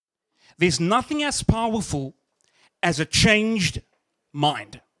There's nothing as powerful as a changed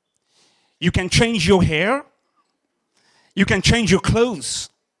mind. You can change your hair. You can change your clothes.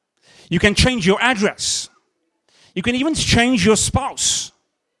 You can change your address. You can even change your spouse.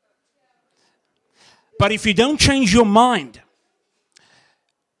 But if you don't change your mind,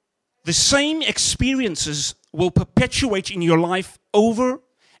 the same experiences will perpetuate in your life over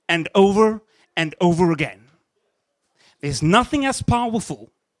and over and over again. There's nothing as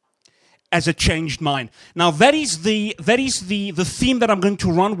powerful as a changed mind. Now that is the theme that I'm going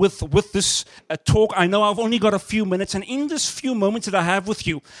to run with this talk. I know I've only got a few minutes, and in this few moments that I have with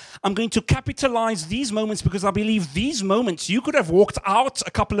you, I'm going to capitalize these moments, because I believe these moments, you could have walked out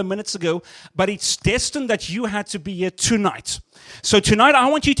a couple of minutes ago, but it's destined that you had to be here tonight. So tonight, I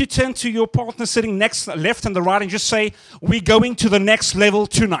want you to turn to your partner sitting next, left and the right, and just say, we're going to the next level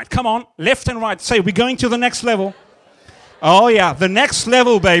tonight. Come on, left and right, say, we're going to the next level. Oh yeah, the next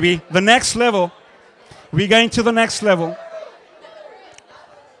level, baby. The next level. We're going to the next level.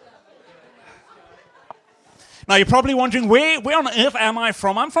 Now you're probably wondering, where on earth am I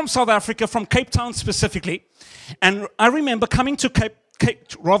from? I'm from South Africa, from Cape Town specifically. And I remember coming to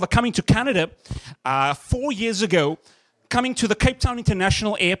Canada 4 years ago, coming to the Cape Town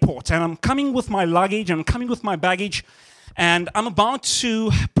International Airport. And I'm coming with my luggage, I'm coming with my baggage. And I'm about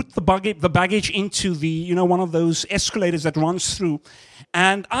to put the baggage into the, one of those escalators that runs through.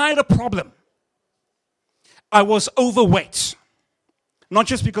 And I had a problem. I was overweight. Not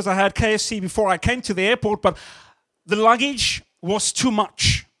just because I had KFC before I came to the airport, but the luggage was too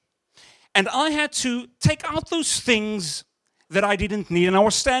much. And I had to take out those things that I didn't need. And I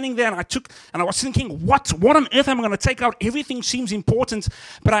was standing there and I was thinking, what on earth am I going to take out? Everything seems important.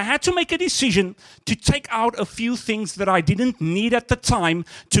 But I had to make a decision to take out a few things that I didn't need at the time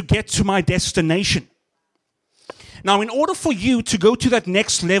to get to my destination. Now, in order for you to go to that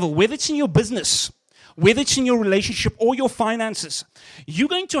next level, whether it's in your business, whether it's in your relationship or your finances, you're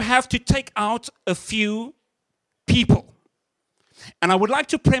going to have to take out a few people. And I would like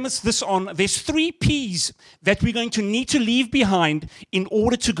to premise this on, there's 3 P's that we're going to need to leave behind in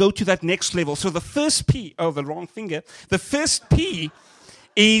order to go to that next level. So the first P, the wrong finger. The first P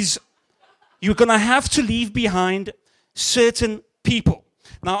is you're going to have to leave behind certain people.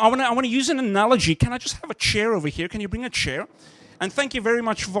 Now, I want to use an analogy. Can I just have a chair over here? Can you bring a chair? And thank you very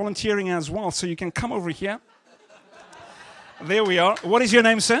much for volunteering as well. So you can come over here. There we are. What is your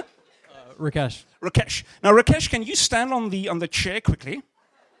name, sir? Rakesh. Rakesh. Now, Rakesh, can you stand on the chair quickly?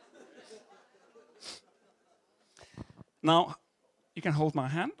 Now, you can hold my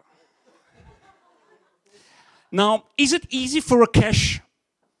hand. Now, is it easy for Rakesh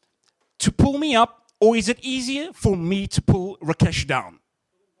to pull me up, or is it easier for me to pull Rakesh down?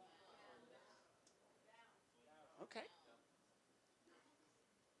 Okay.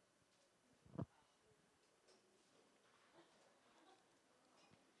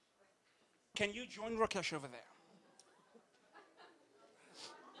 Can you join Rakesh over there?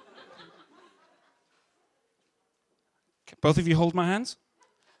 Okay, both of you hold my hands.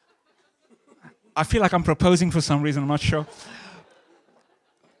 I feel like I'm proposing for some reason, I'm not sure.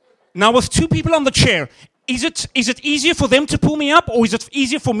 Now with 2 people on the chair, is it easier for them to pull me up, or is it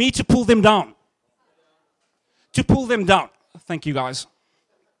easier for me to pull them down? To pull them down. Thank you, guys.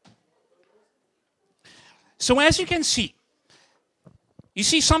 So as you can see,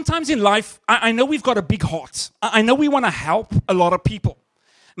 sometimes in life, I know we've got a big heart. I know we want to help a lot of people.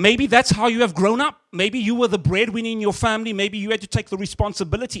 Maybe that's how you have grown up. Maybe you were the breadwinner in your family. Maybe you had to take the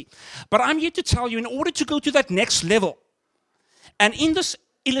responsibility. But I'm here to tell you, in order to go to that next level, and in this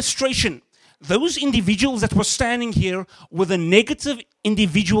illustration, those individuals that were standing here were the negative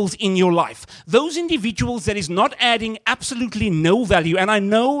individuals in your life. Those individuals that is not adding absolutely no value. And I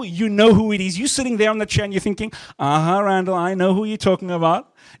know you know who it is. You're sitting there on the chair and you're thinking, Randall, I know who you're talking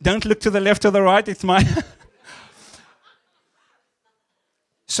about. Don't look to the left or the right. It's my...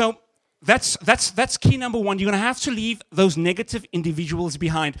 So that's key number 1. You're going to have to leave those negative individuals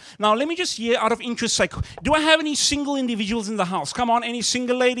behind. Now, let me just hear, out of interest, say, do I have any single individuals in the house? Come on, any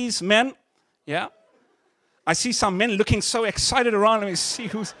single ladies, men? Yeah? I see some men looking so excited around. Let me see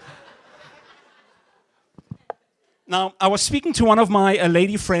who's... Now, I was speaking to one of my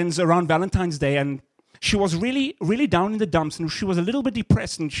lady friends around Valentine's Day, and she was really, really down in the dumps, and she was a little bit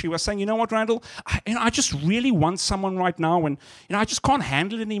depressed, and she was saying, you know what, Randall, I just really want someone right now, and I just can't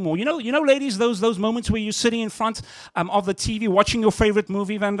handle it anymore. You know, ladies, those moments where you're sitting in front of the TV, watching your favorite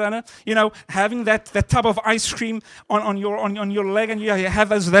movie, Vandana, having that tub of ice cream on your leg, and you have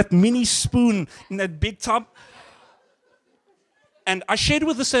that mini spoon in that big tub. And I shared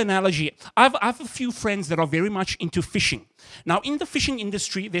with this analogy. I have a few friends that are very much into fishing. Now, in the fishing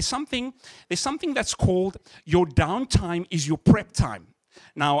industry, there's something that's called your downtime is your prep time.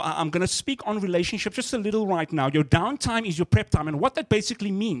 Now, I'm going to speak on relationships just a little right now. Your downtime is your prep time. And what that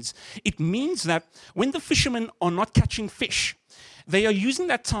basically means, it means that when the fishermen are not catching fish, they are using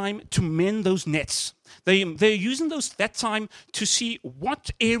that time to mend those nets. They're using that time to see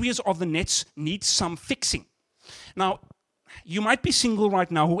what areas of the nets need some fixing. Now, you might be single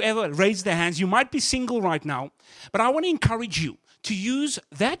right now. Whoever raised their hands, you might be single right now. But I want to encourage you to use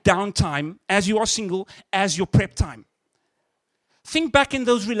that downtime as you are single as your prep time. Think back in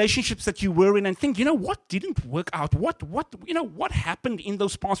those relationships that you were in and think, what didn't work out? What happened in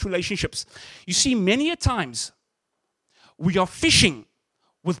those past relationships? You see, many a times we are fishing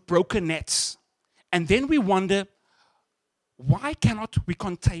with broken nets. And then we wonder, why cannot we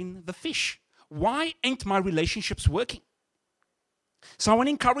contain the fish? Why ain't my relationships working? So I want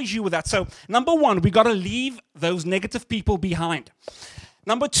to encourage you with that. So number one, we got to leave those negative people behind.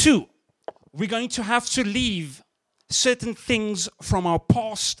 Number two, we're going to have to leave certain things from our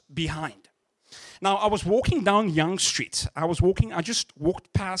past behind. Now, I was walking down Young Street. I just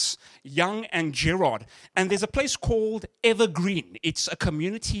walked past Young and Gerard, and there's a place called Evergreen. It's a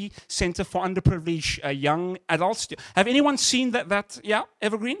community center for underprivileged young adults. Have anyone seen that? Yeah,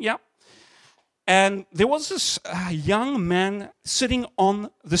 Evergreen, yeah. And there was this young man sitting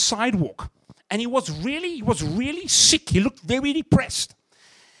on the sidewalk, and he was really sick. He looked very depressed.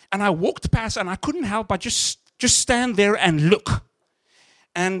 And I walked past, and I couldn't help but just stand there and look.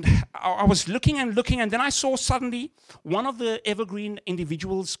 And I was looking, and then I saw suddenly one of the Evergreen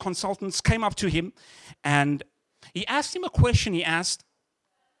individuals, consultants, came up to him, and he asked him a question. He asked,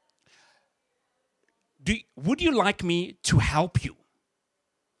 would you like me to help you?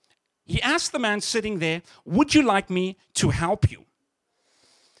 He asked the man sitting there, would you like me to help you?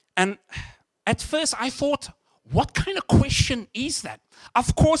 And at first I thought, what kind of question is that?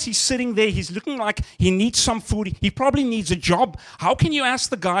 Of course, he's sitting there. He's looking like he needs some food. He probably needs a job. How can you ask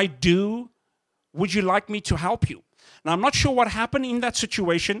the guy, would you like me to help you? Now, I'm not sure what happened in that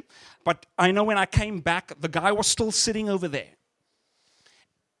situation, but I know when I came back, the guy was still sitting over there.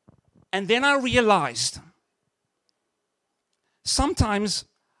 And then I realized sometimes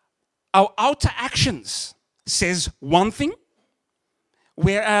our outer actions says one thing,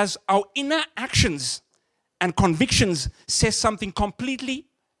 whereas our inner actions and convictions says something completely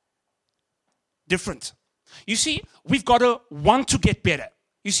different. You see, we've got to want to get better.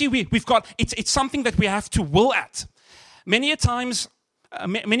 You see, we've got, it's something that we have to will at. Many a times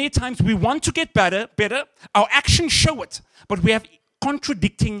we want to get better, our actions show it, but we have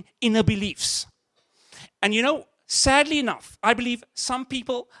contradicting inner beliefs. And sadly enough, I believe some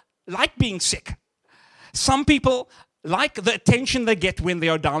people like being sick. Some people like the attention they get when they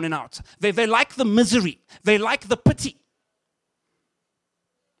are down and out. They like the misery. They like the pity.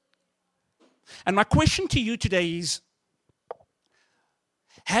 And my question to you today is,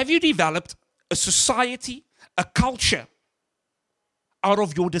 have you developed a society, a culture out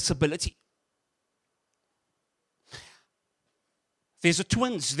of your disability? There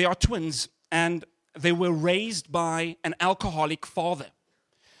are twins, and they were raised by an alcoholic father.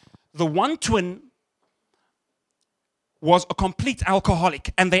 The one twin was a complete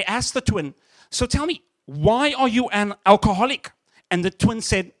alcoholic. And they asked the twin, so tell me, why are you an alcoholic? And the twin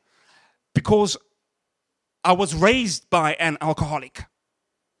said, because I was raised by an alcoholic.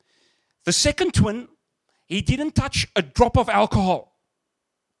 The second twin, he didn't touch a drop of alcohol.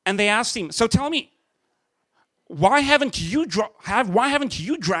 And they asked him, so tell me, why haven't you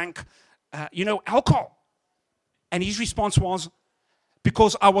drank alcohol? And his response was,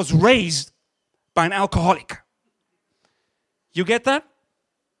 because I was raised by an alcoholic. You get that?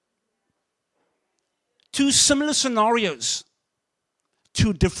 Two similar scenarios,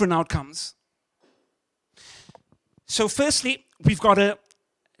 two different outcomes. So firstly, we've got to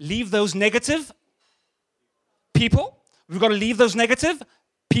leave those negative people. We've got to leave those negative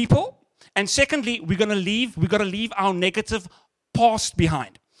people. And secondly, we've got to leave our negative past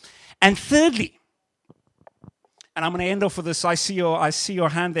behind. And thirdly, and I'm going to end off with this. I see your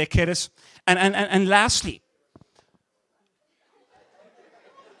hand there, Keris. And lastly,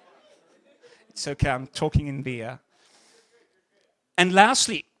 it's okay, I'm talking in the air. And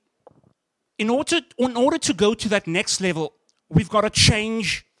lastly, in order to go to that next level, we've got to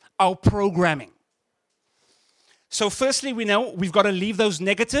change our programming. So firstly, we know we've got to leave those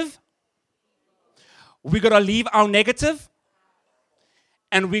negative. We've got to leave our negative.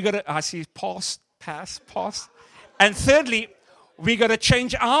 And we got to, I see pass. And thirdly, we got to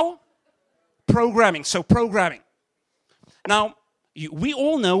change our programming. So programming. Now, we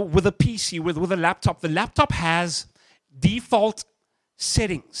all know with a PC, with a laptop, the laptop has default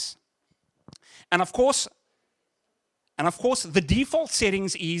settings. And of course, the default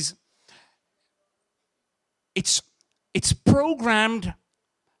settings is it's programmed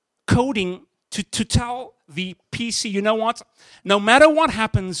coding to tell the PC, you know what? No matter what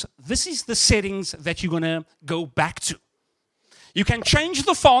happens, this is the settings that you're going to go back to. You can change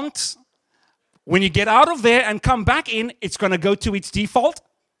the font. When you get out of there and come back in, it's going to go to its default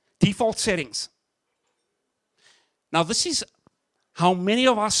settings. Now, this is how many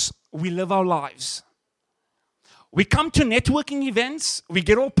of us, we live our lives. We come to networking events, we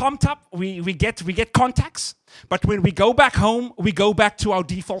get all pumped up, we get contacts, but when we go back home, we go back to our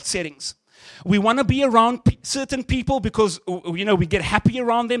default settings. We want to be around certain people because we get happy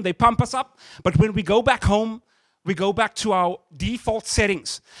around them, they pump us up, but when we go back home, we go back to our default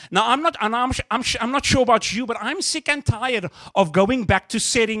settings. Now, I'm not sure about you, but I'm sick and tired of going back to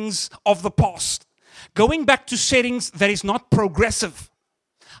settings of the past. Going back to settings that is not progressive.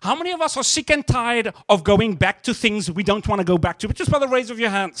 How many of us are sick and tired of going back to things we don't want to go back to? But just by the raise of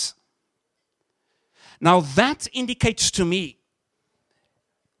your hands. Now, that indicates to me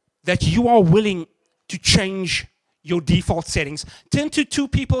that you are willing to change your default settings. Turn to two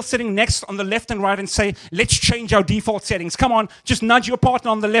people sitting next on the left and right and say, let's change our default settings. Come on, just nudge your partner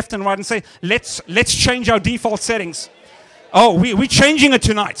on the left and right and say, let's change our default settings. Oh, we're changing it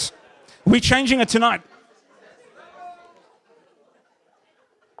tonight. We're changing it tonight.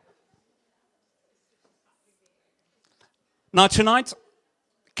 Now tonight,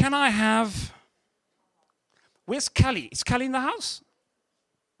 can I have... Where's Kelly? Is Kelly in the house?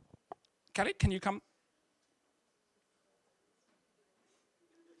 Kelly, can you come?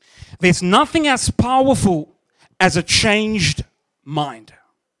 There's nothing as powerful as a changed mind.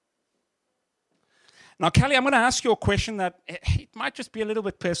 Now, Kelly, I'm going to ask you a question that it might just be a little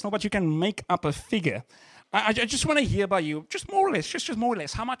bit personal, but you can make up a figure. I just want to hear about you, just more or less, just more or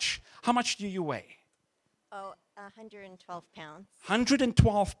less. How much do you weigh? Oh, 112 pounds.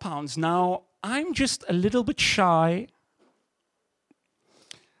 112 pounds. Now, I'm just a little bit shy,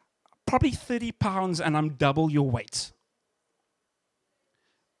 probably 30 pounds, and I'm double your weight.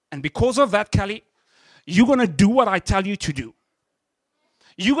 And because of that, Kelly, you're going to do what I tell you to do.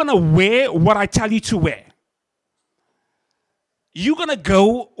 You're going to wear what I tell you to wear. You're going to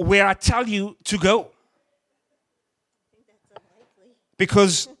go where I tell you to go. I think that's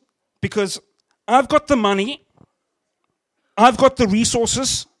unlikely. Because I've got the money, I've got the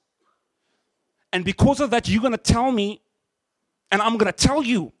resources, and because of that, you're going to tell me, and I'm going to tell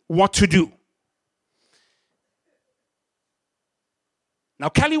you what to do. Now,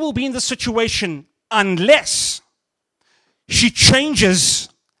 Kelly will be in this situation unless she changes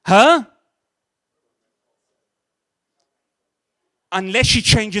her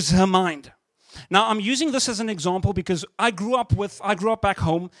mind. Now, I'm using this as an example because I grew up back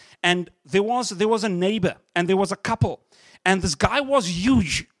home, and there was a neighbor, and there was a couple, and this guy was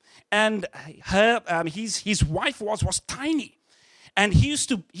huge, and his wife was tiny, and he used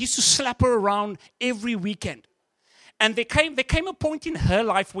to slap her around every weekend. And there came a point in her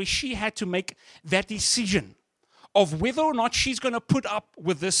life where she had to make that decision of whether or not she's going to put up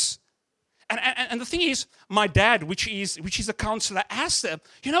with this. And the thing is, my dad, which is a counselor, asked her,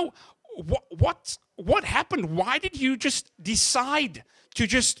 what happened? Why did you just decide to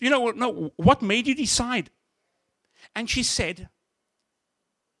just, what made you decide? And she said,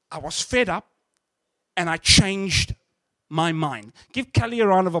 I was fed up and I changed my mind. Give Kelly a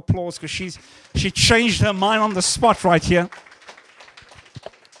round of applause because she changed her mind on the spot right here.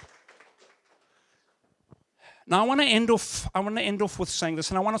 Now I want to end off with saying this,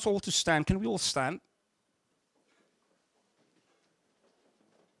 and I want us all to stand. Can we all stand?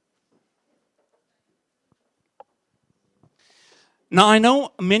 Now I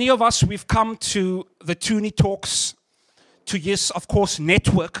know many of us, we've come to the Toonie Talks to, yes, of course,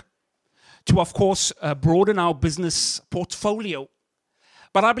 network, to, of course, broaden our business portfolio.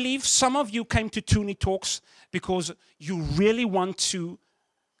 But I believe some of you came to Toonie Talks because you really want to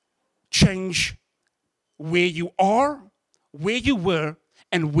change where you are, where you were,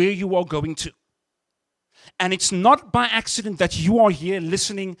 and where you are going to. And it's not by accident that you are here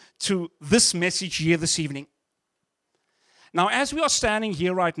listening to this message here this evening. Now, as we are standing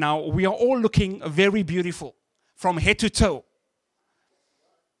here right now, we are all looking very beautiful from head to toe.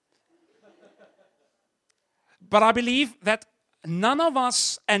 But I believe that none of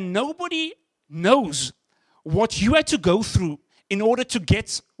us and nobody knows what you had to go through in order to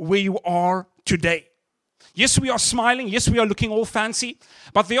get where you are today. Yes, we are smiling. Yes, we are looking all fancy.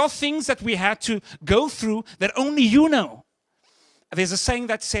 But there are things that we had to go through that only you know. there's a saying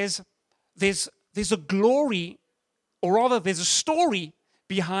that says there's a glory, or rather there's a story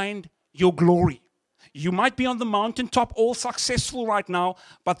behind your glory. You might be on the mountaintop all successful right now,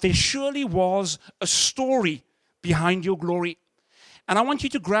 but there surely was a story behind your glory. And I want you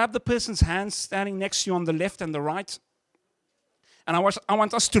to grab the person's hand standing next to you on the left and the right. And I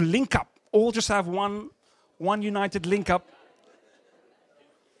want us to link up. All just have one united link up.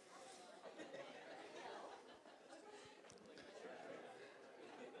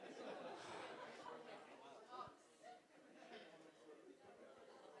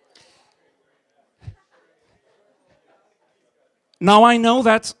 Now I know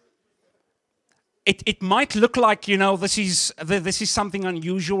that it might look like, this is something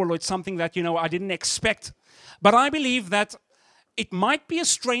unusual, or it's something that, I didn't expect. But I believe that it might be a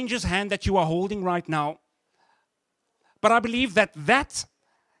stranger's hand that you are holding right now. But I believe that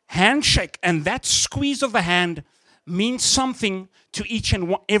handshake and that squeeze of the hand means something to each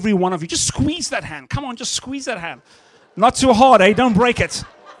and every one of you. Just squeeze that hand. Come on, just squeeze that hand. Not too hard, eh? Don't break it.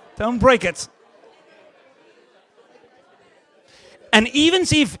 Don't break it. And even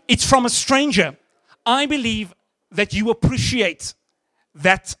if it's from a stranger, I believe that you appreciate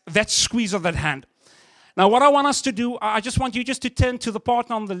that squeeze of that hand. Now, what I want us to do, I just want you just to turn to the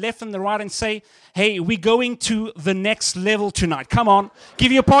partner on the left and the right and say, hey, we're going to the next level tonight. Come on.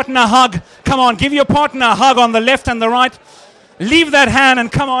 Give your partner a hug. Come on. Give your partner a hug on the left and the right. Leave that hand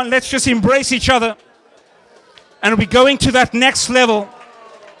and come on. Let's just embrace each other. And we're going to that next level.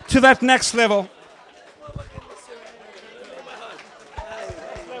 To that next level.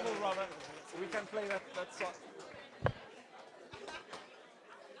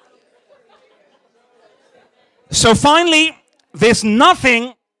 So finally, there's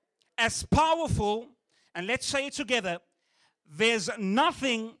nothing as powerful, and let's say it together, there's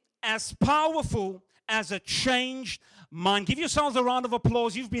nothing as powerful as a changed mind. Give yourselves a round of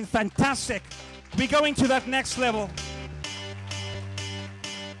applause. You've been fantastic. We're going to that next level.